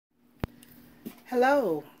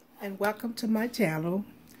Hello and welcome to my channel.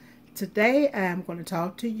 Today I'm going to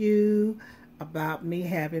talk to you about me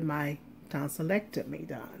having my tonsillectomy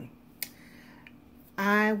done.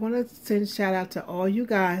 I want to send a shout out to all you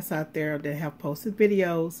guys out there that have posted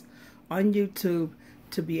videos on YouTube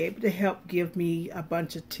to be able to help give me a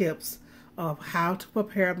bunch of tips of how to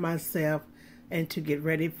prepare myself and to get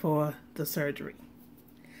ready for the surgery.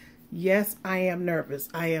 Yes, I am nervous.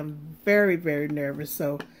 I am very, very nervous.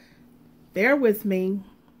 So bear with me.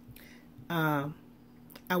 I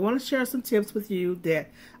want to share some tips with you that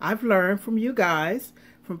I've learned from you guys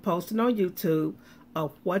from posting on YouTube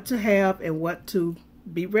of what to have and what to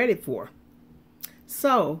be ready for.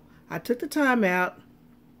 So I took the time out,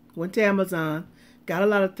 went to Amazon, got a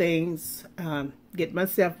lot of things, get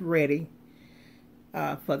myself ready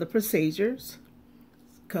for the procedures,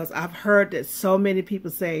 because I've heard that so many people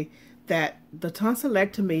say that the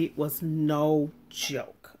tonsillectomy was no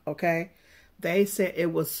joke, okay? They said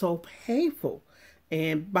it was so painful.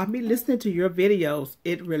 And by me listening to your videos,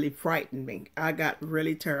 it really frightened me. I got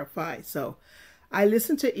really terrified. So I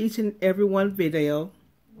listened to each and every one video.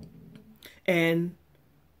 And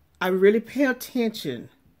I really pay attention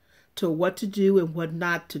to what to do and what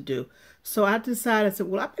not to do. So I decided,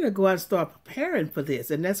 well, I better go out and start preparing for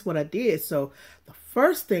this. And that's what I did. So the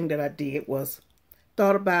first thing that I did was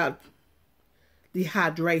thought about the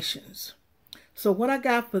hydrations. So what I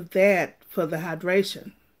got for that, for the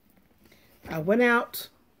hydration, I went out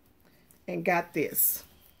and got this.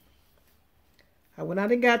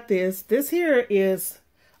 This here is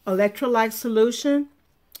electrolyte solution.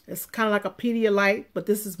 It's kind of like a Pedialyte, but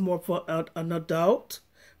this is more for an adult,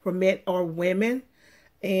 for men or women.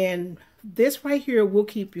 And this right here will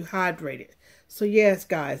keep you hydrated. So yes,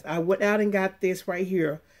 guys, I went out and got this right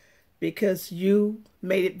here because you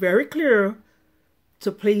made it very clear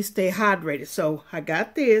to please stay hydrated. So I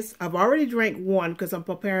got this. I've already drank one because I'm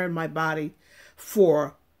preparing my body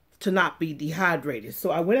to not be dehydrated. So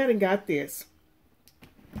I went out and got this.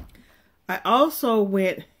 I also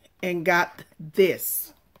went and got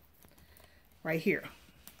this right here.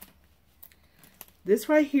 This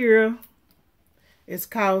right here is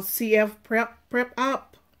called CF Prep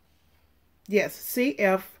Up. Yes,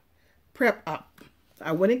 CF Prep Up.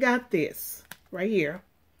 I went and got this right here.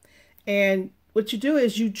 And what you do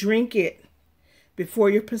is you drink it before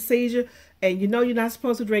your procedure. And you know you're not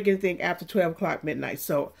supposed to drink anything after 12 o'clock midnight.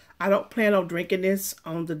 So I don't plan on drinking this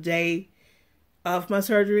on the day of my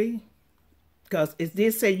surgery, because it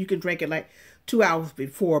did say you can drink it like 2 hours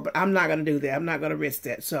before. But I'm not going to do that. I'm not going to risk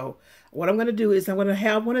that. So what I'm going to do is I'm going to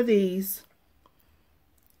have one of these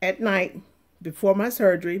at night before my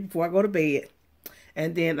surgery, before I go to bed.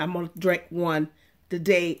 And then I'm going to drink one the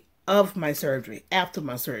day of my surgery, after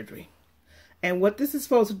my surgery. And what this is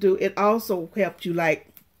supposed to do, it also helps you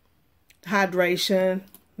like hydration.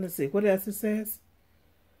 Let's see, what else it says?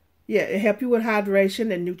 Yeah, it helps you with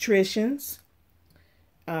hydration and nutrition.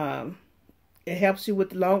 It helps you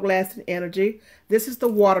with long-lasting energy. This is the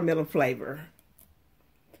watermelon flavor.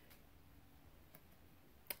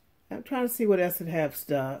 I'm trying to see what else it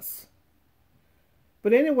does.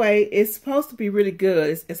 But anyway, it's supposed to be really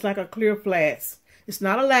good. It's like a clear flask. It's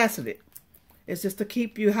not a laxative. It's just to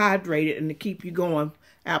keep you hydrated and to keep you going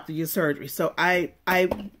after your surgery. So I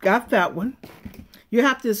got that one. You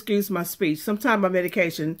have to excuse my speech. Sometimes my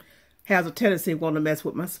medication has a tendency to want to mess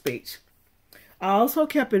with my speech. I also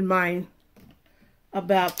kept in mind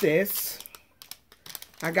about this.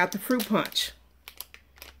 I got the fruit punch.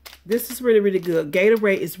 This is really, really good.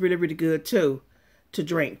 Gatorade is really, really good too, to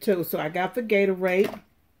drink too. So I got the Gatorade.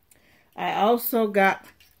 I also got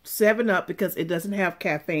 7-Up because it doesn't have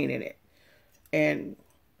caffeine in it. And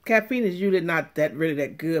caffeine is usually not really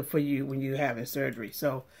that good for you when you're having surgery.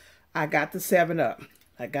 So I got the 7-Up.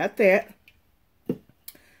 I got that.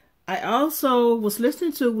 I also was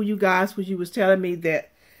listening to you guys when you was telling me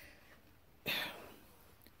that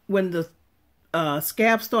when the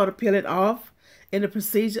scab started peeling off in the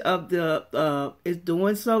procedure of the is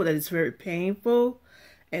doing so, that it's very painful.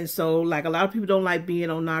 And so like a lot of people don't like being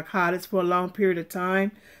on narcotics for a long period of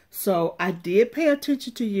time. So I did pay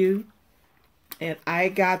attention to you. And I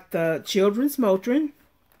got the children's Motrin.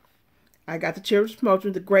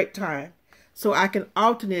 The Great Time. So I can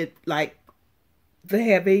alternate like the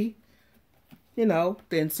heavy, you know,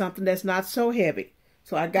 then something that's not so heavy.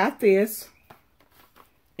 So I got this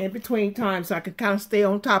in between times so I can kind of stay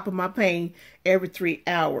on top of my pain every 3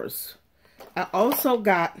 hours. I also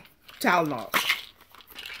got Tylenol.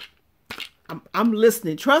 I'm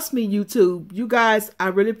listening. Trust me, YouTube. You guys, I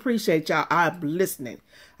really appreciate y'all. I'm listening.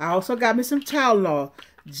 I also got me some Tylenol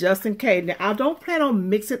just in case. Now, I don't plan on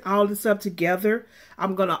mixing all this up together.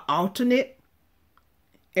 I'm going to alternate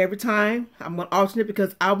every time. I'm going to alternate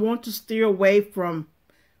because I want to steer away from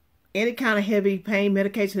any kind of heavy pain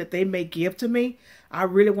medication that they may give to me. I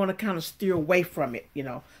really want to kind of steer away from it, you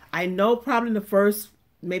know. I know probably in the first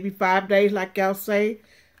maybe 5 days, like y'all say,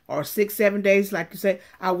 or 6, 7 days, like you say,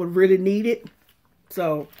 I would really need it.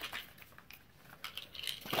 So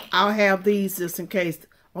I'll have these just in case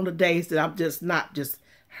on the days that I'm just not just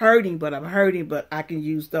hurting, but I'm hurting, but I can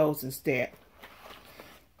use those instead.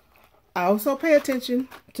 I also pay attention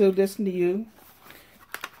to listen to you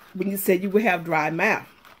when you said you would have dry mouth.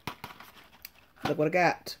 Look what I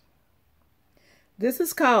got. This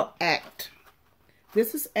is called ACT.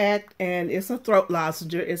 This is ACT, and it's a throat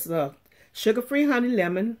lozenge. It's a sugar-free honey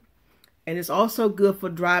lemon, and it's also good for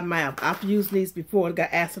dry mouth. I've used these before. It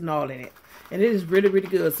got acinol in it, and it is really, really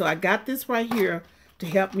good. So I got this right here to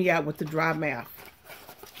help me out with the dry mouth.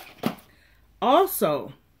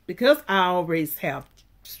 Also, because I always have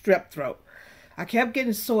strep throat, I kept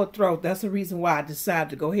getting sore throat. That's the reason why I decided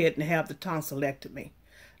to go ahead and have the tonsillectomy.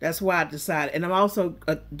 That's why I decided. And I'm also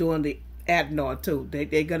doing the adenoid too.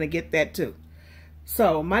 They're going to get that too.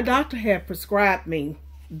 So my doctor had prescribed me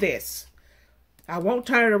this. I won't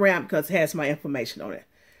turn it around because it has my information on it.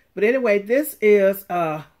 But anyway, this is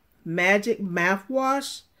a magic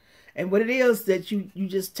mouthwash. And what it is that you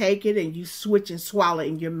just take it and you switch and swallow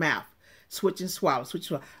in your mouth. Switch and swallow, switch and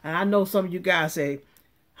swallow. And I know some of you guys say,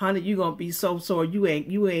 honey, you're going to be so sore. You ain't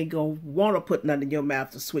going to want to put nothing in your mouth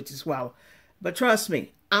to switch and swallow. But trust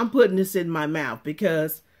me, I'm putting this in my mouth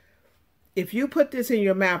because if you put this in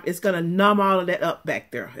your mouth, it's going to numb all of that up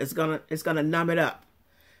back there. It's going to numb it up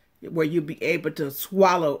where you'll be able to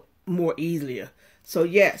swallow more easily. So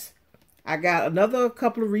yes, I got another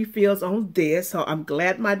couple of refills on this. So I'm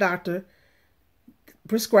glad my doctor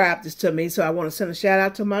prescribed this to me. So I want to send a shout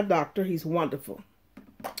out to my doctor. He's wonderful.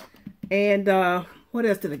 And what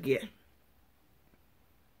else did I get?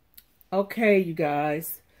 Okay, you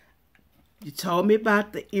guys. You told me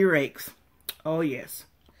about the earaches. Oh, yes.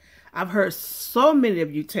 I've heard so many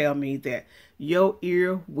of you tell me that your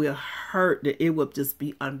ear will hurt, that it will just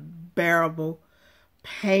be unbearable,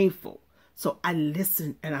 painful. So I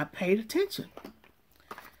listened and I paid attention.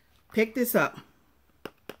 Picked this up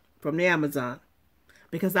from the Amazon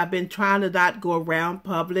because I've been trying to not go around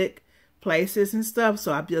public places and stuff.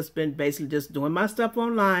 So I've just been basically just doing my stuff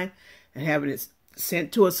online and having it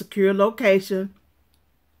sent to a secure location.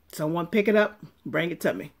 Someone pick it up, bring it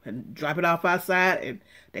to me, and drop it off outside. And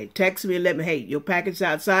they text me and let me, hey, your package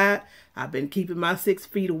outside. I've been keeping my 6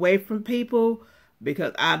 feet away from people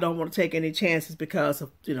because I don't want to take any chances because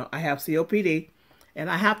of, you know, I have COPD and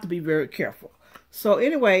I have to be very careful. So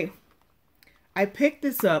anyway, I picked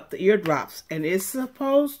this up, the ear drops, and it's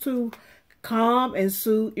supposed to calm and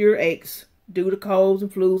soothe earaches due to colds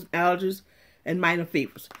and flus, allergies, and minor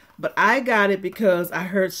fevers. But I got it because I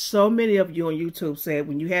heard so many of you on YouTube say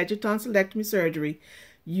when you had your tonsillectomy surgery,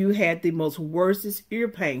 you had the most worstest ear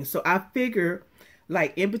pain. So I figure,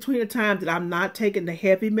 like in between the time that I'm not taking the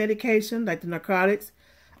heavy medication, like the narcotics,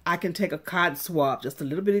 I can take a cotton swab, just a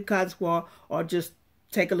little bit of cotton swab, or just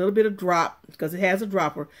take a little bit of drop, because it has a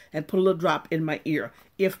dropper, and put a little drop in my ear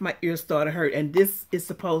if my ear started hurt. And this is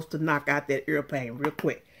supposed to knock out that ear pain real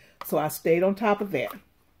quick. So I stayed on top of that.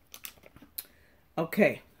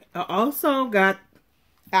 Okay. I also got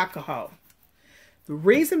alcohol. The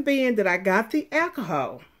reason being that I got the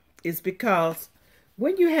alcohol is because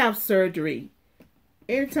when you have surgery,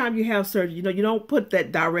 anytime you have surgery, you know, you don't put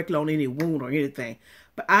that directly on any wound or anything.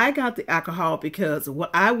 But I got the alcohol because what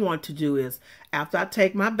I want to do is, after I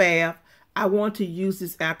take my bath, I want to use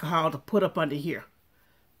this alcohol to put up under here.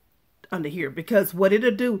 Because what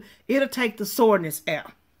it'll do, it'll take the soreness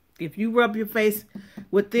out. If you rub your face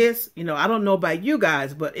with this, you know, I don't know about you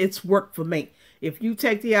guys, but it's worked for me. If you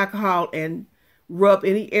take the alcohol and rub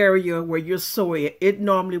any area where you're sore,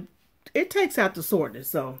 it takes out the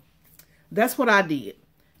soreness. So that's what I did.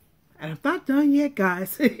 And I'm not done yet,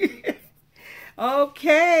 guys.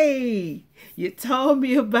 Okay. You told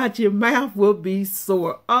me about your mouth will be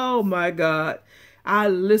sore. Oh my God. I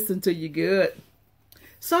listened to you good.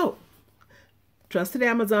 So, trusted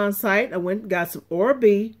Amazon site. I went and got some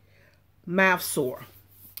Oral-B mouth sore,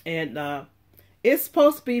 and it's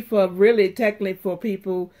supposed to be for technically for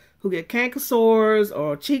people who get canker sores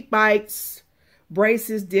or cheek bites,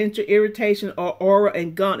 braces, denture irritation, or oral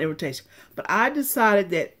and gum irritation. But I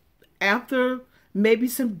decided that after maybe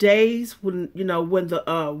some days, when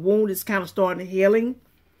the wound is kind of starting healing,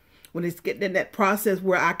 when it's getting in that process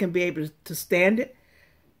where I can be able to stand it,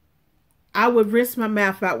 I would rinse my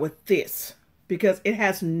mouth out with this. Because it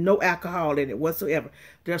has no alcohol in it whatsoever.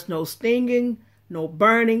 There's no stinging, no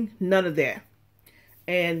burning, none of that.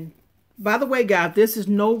 And By the way, guys, this is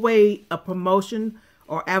no way a promotion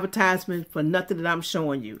or advertisement for nothing that I'm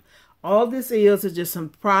showing you. All this is just some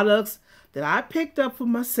products that I picked up for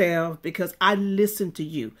myself because I listened to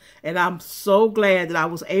you. And I'm so glad that I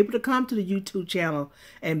was able to come to the YouTube channel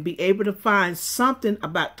and be able to find something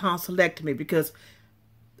about tonsillectomy, because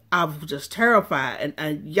I was just terrified.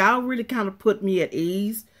 And y'all really kind of put me at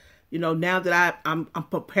ease, you know, now that I'm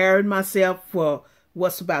preparing myself for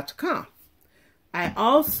what's about to come. I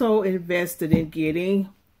also invested in getting,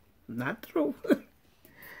 not through,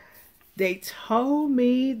 they told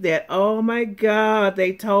me that, oh my God,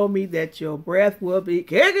 they told me that your breath will be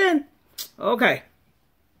kicking. Okay.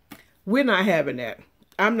 We're not having that.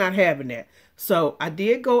 I'm not having that. So I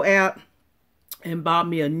did go out and bought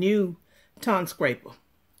me a new tongue scraper.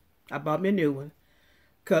 I bought me a new one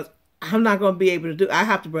because I'm not going to be able to do, I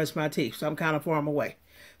have to brush my teeth, so I'm kind of far away.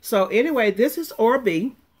 So anyway, this is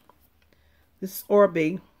Oral-B. This is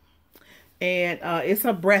Oral-B. And it's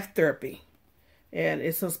a breath therapy. And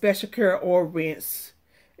it's a special care oral rinse.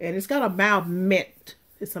 And it's got a mild mint.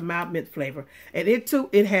 It's a mild mint flavor. And it too,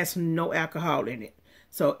 it has no alcohol in it.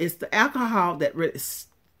 So it's the alcohol that really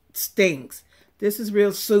stings. This is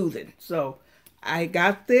real soothing. So I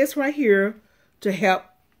got this right here to help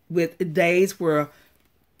with days where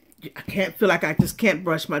I can't feel like I just can't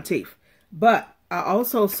brush my teeth. But I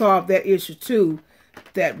also solved that issue too,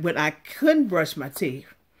 that when I couldn't brush my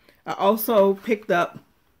teeth, I also picked up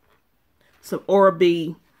some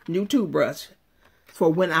Oral-B new toothbrush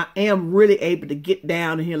for when I am really able to get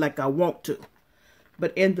down in here like I want to.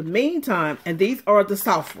 But in the meantime, and these are the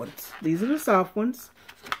soft ones. These are the soft ones.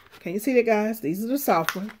 Can you see that, guys? These are the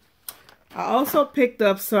soft ones. I also picked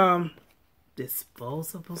up some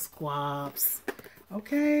disposable swabs.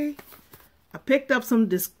 Okay. I picked up some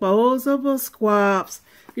disposable swabs.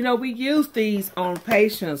 You know, we use these on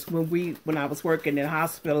patients when I was working in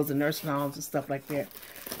hospitals and nursing homes and stuff like that.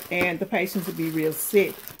 And the patients would be real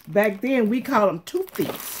sick. Back then, we called them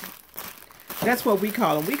toothies. That's what we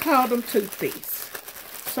call them. We called them toothies.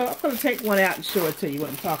 So I'm going to take one out and show it to you what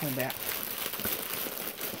I'm talking about.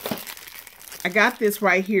 I got this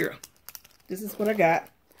right here. This is what I got.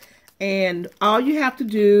 And all you have to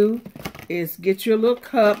do is get your little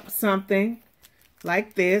cup, something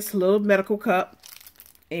like this, a little medical cup.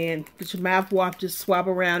 And get your mouthwash, just swab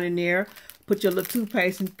around in there. Put your little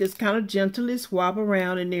toothpaste and just kind of gently swab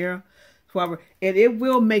around in there. And it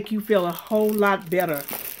will make you feel a whole lot better,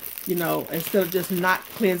 you know, instead of just not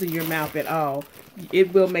cleansing your mouth at all.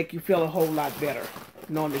 It will make you feel a whole lot better,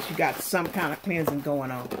 knowing that you got some kind of cleansing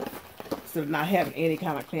going on, instead of not having any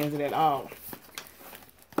kind of cleansing at all.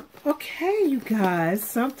 Okay, you guys,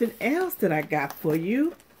 something else that I got for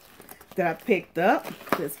you that I picked up.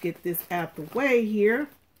 Let's get this out the way here.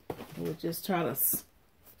 We'll just try to,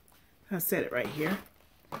 I set it right here.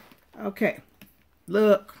 Okay,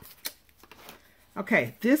 look.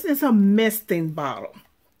 Okay, this is a misting bottle.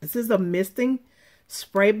 This is a misting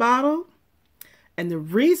spray bottle. And the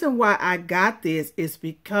reason why I got this is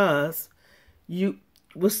because you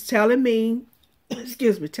was telling me,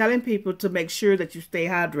 excuse me, telling people to make sure that you stay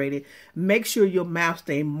hydrated. Make sure your mouth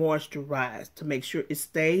stays moisturized, to make sure it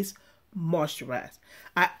stays moisturized.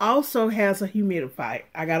 I also has a humidifier.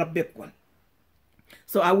 I got a big one.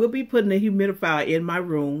 So I will be putting a humidifier in my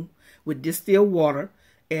room with distilled water,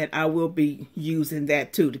 and I will be using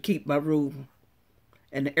that too to keep my room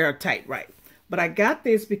and the air tight, right? But I got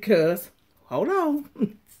this because, hold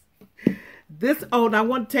on. This, oh, and I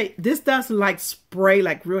want to take, this doesn't like spray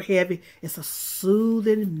like real heavy. It's a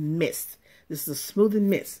soothing mist. This is a smoothing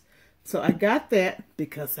mist. So I got that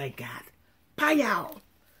because I got, pow,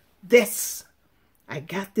 this. I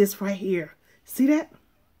got this right here. See that?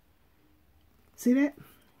 See that?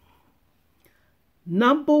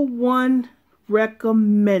 #1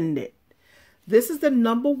 recommended. This is the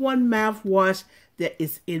 #1 mouthwash that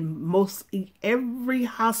is in every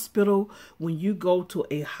hospital when you go to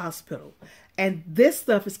a hospital. And this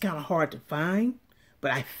stuff is kind of hard to find,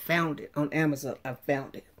 but I found it on Amazon. I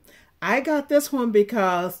found it. I got this one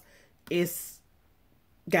because it's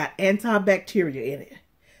got antibacterial in it.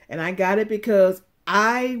 And I got it because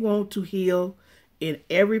I want to heal in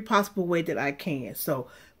every possible way that I can. So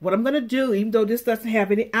what I'm going to do, even though this doesn't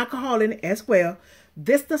have any alcohol in it as well,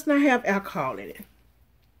 this does not have alcohol in it.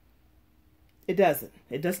 It doesn't.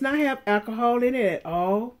 It does not have alcohol in it at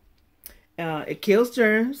all. It kills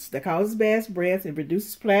germs that causes bad breath. It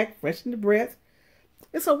reduces plaque, freshens the breath.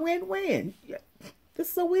 It's a win-win.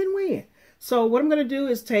 This is a win-win. So what I'm going to do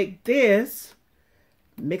is take this,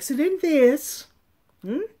 mix it in this,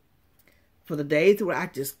 for the days where I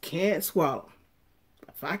just can't swallow.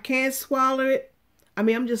 If I can't swallow it, I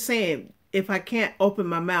mean, I'm just saying, if I can't open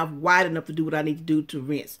my mouth wide enough to do what I need to do to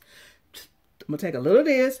rinse. I'm going to take a little of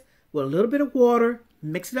this with a little bit of water,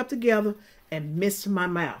 mix it up together, and mist my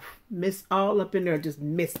mouth. Mist all up in there, just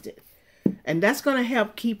mist it. And that's going to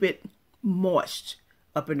help keep it moist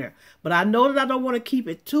up in there. But I know that I don't want to keep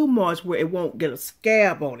it too moist where it won't get a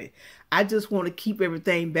scab on it. I just want to keep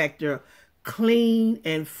everything back there clean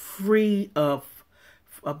and free of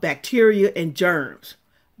bacteria and germs.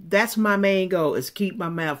 That's my main goal, is keep my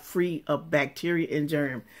mouth free of bacteria and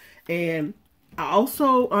germ. And I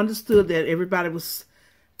also understood that everybody was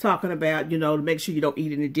talking about, you know, to make sure you don't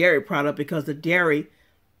eat any dairy product because the dairy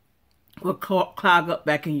will clog up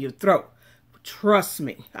back in your throat. Trust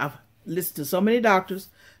me, I've listened to so many doctors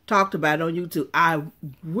talked about it on YouTube. I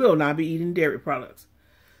will not be eating dairy products.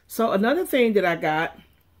 So another thing that I got,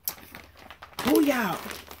 oh y'all,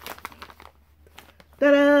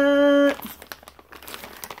 ta-da!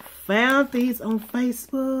 Found these on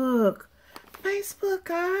Facebook. Facebook,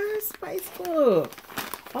 guys, Facebook.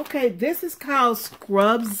 Okay, this is called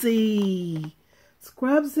Scrubsy.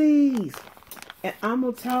 Scrubsies. And I'm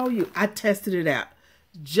going to tell you, I tested it out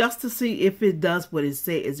just to see if it does what it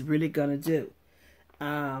says it's really going to do.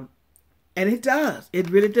 And it does. It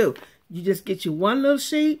really do. You just get you one little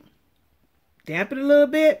sheet, damp it a little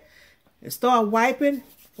bit, and start wiping,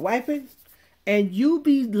 and you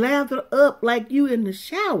be lathered up like you in the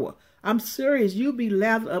shower. I'm serious. You be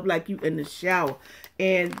lathered up like you in the shower.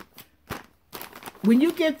 And when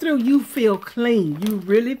you get through, you feel clean. You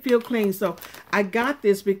really feel clean. So I got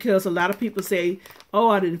this because a lot of people say, oh,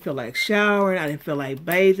 I didn't feel like showering. I didn't feel like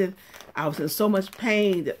bathing. I was in so much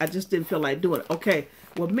pain that I just didn't feel like doing it. Okay,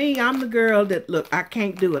 well, me, I'm the girl that, look, I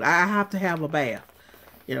can't do it. I have to have a bath.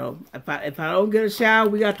 You know, if I don't get a shower,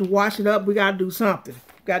 we got to wash it up. We got to do something.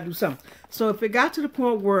 We got to do something. So if it got to the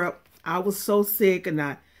point where I was so sick and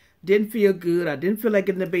I didn't feel good, I didn't feel like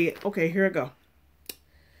getting in the bed. Okay, here I go.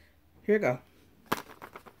 Here I go.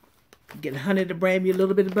 Get honey to bring me a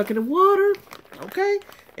little bit of bucket of water. Okay.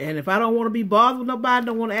 And if I don't want to be bothered with nobody,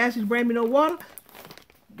 don't want to ask you to bring me no water,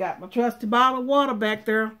 got my trusty bottle of water back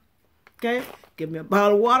there. Okay. Give me a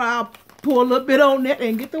bottle of water. I'll pour a little bit on that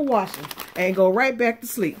and get the washing and go right back to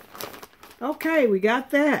sleep. Okay, we got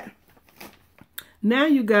that. Now,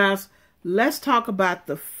 you guys, let's talk about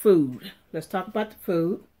the food. Let's talk about the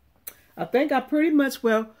food. I think I pretty much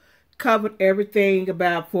covered everything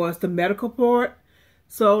about for us, the medical part.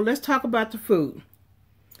 So let's talk about the food.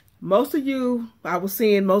 Most of you, I was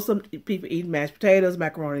seeing most of people eating mashed potatoes,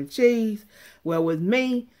 macaroni and cheese. Well, with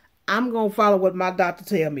me, I'm going to follow what my doctor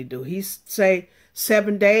tell me to do. He say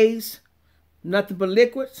 7 days, nothing but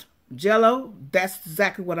liquids, Jell-O. That's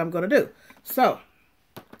exactly what I'm going to do. So,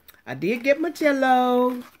 I did get my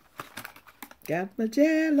Jell-O. Got my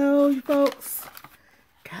Jell-O, you folks.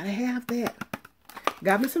 Gotta have that.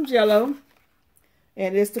 Got me some Jell-O.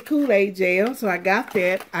 And it's the Kool-Aid gel. So I got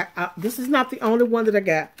that. This is not the only one that I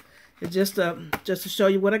got. It's just to show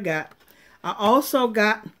you what I got. I also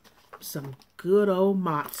got some good old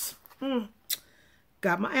Mott's.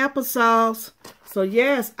 Got my applesauce. So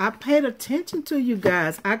yes, I paid attention to you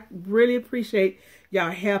guys. I really appreciate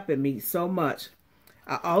y'all helping me so much.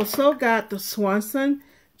 I also got the Swanson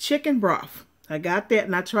chicken broth. I got that,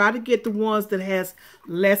 and I try to get the ones that has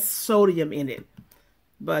less sodium in it.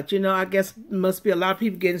 But, you know, I guess must be a lot of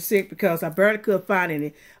people getting sick because I barely could find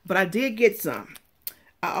any. But I did get some.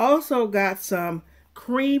 I also got some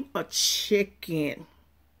cream of chicken.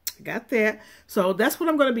 I got that. So that's what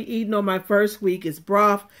I'm going to be eating on my first week is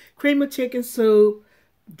broth, cream of chicken soup,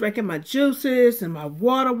 drinking my juices and my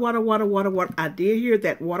water. I did hear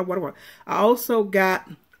that, water. I also got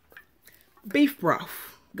beef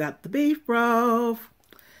broth. Got the beef broth.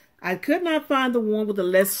 I could not find the one with the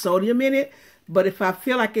less sodium in it. But if I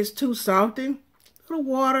feel like it's too salty, a little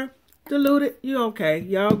water, dilute it, you're okay.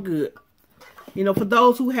 Y'all good. You know, for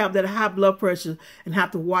those who have that high blood pressure and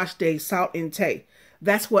have to watch their salt intake,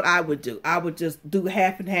 that's what I would do. I would just do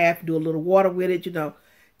half and half, do a little water with it, you know,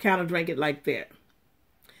 kind of drink it like that.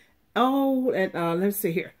 Oh, and let's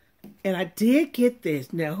see here. And I did get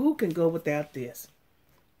this. Now, who can go without this?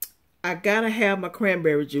 I got to have my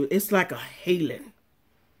cranberry juice. It's like a healing.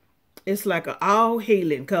 It's like an all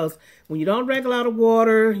healing because when you don't drink a lot of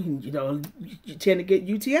water, you know, you tend to get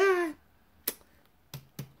UTI.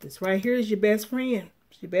 This right here is your best friend.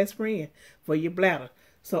 It's your best friend for your bladder.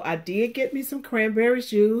 So I did get me some cranberry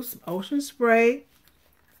juice, Ocean Spray.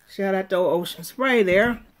 Shout out to Ocean Spray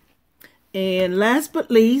there. And last but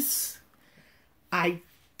least, I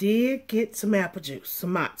did get some apple juice,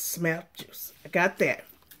 some Mott's apple juice. I got that.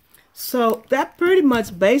 So that pretty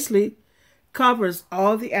much basically covers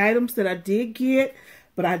all the items that I did get.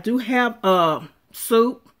 But I do have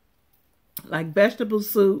soup, like vegetable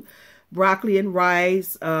soup, broccoli and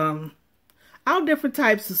rice, all different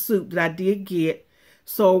types of soup that I did get.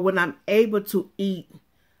 So when I'm able to eat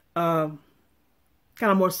kind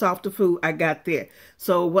of more softer food, I got there.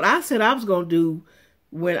 So what I said I was going to do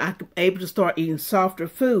when I'm able to start eating softer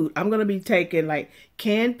food, I'm going to be taking like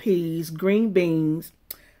canned peas, green beans,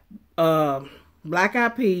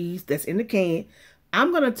 black-eyed peas that's in the can.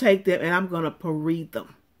 I'm going to take them and I'm going to puree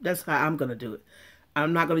them. That's how I'm going to do it.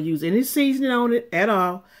 I'm not going to use any seasoning on it at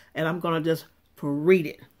all. And I'm going to just puree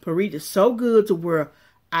it. Puree it so good to where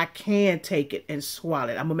I can take it and swallow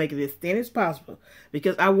it. I'm going to make it as thin as possible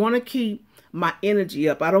because I want to keep my energy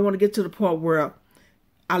up. I don't want to get to the point where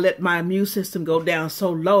I let my immune system go down so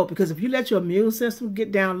low, because if you let your immune system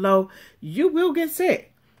get down low, you will get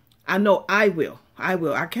sick. I know I will.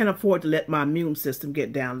 I can't afford to let my immune system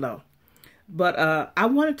get down low. But I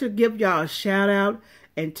wanted to give y'all a shout out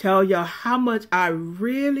and tell y'all how much I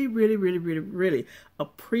really, really, really, really, really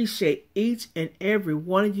appreciate each and every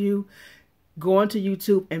one of you going to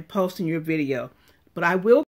YouTube and posting your video. But I will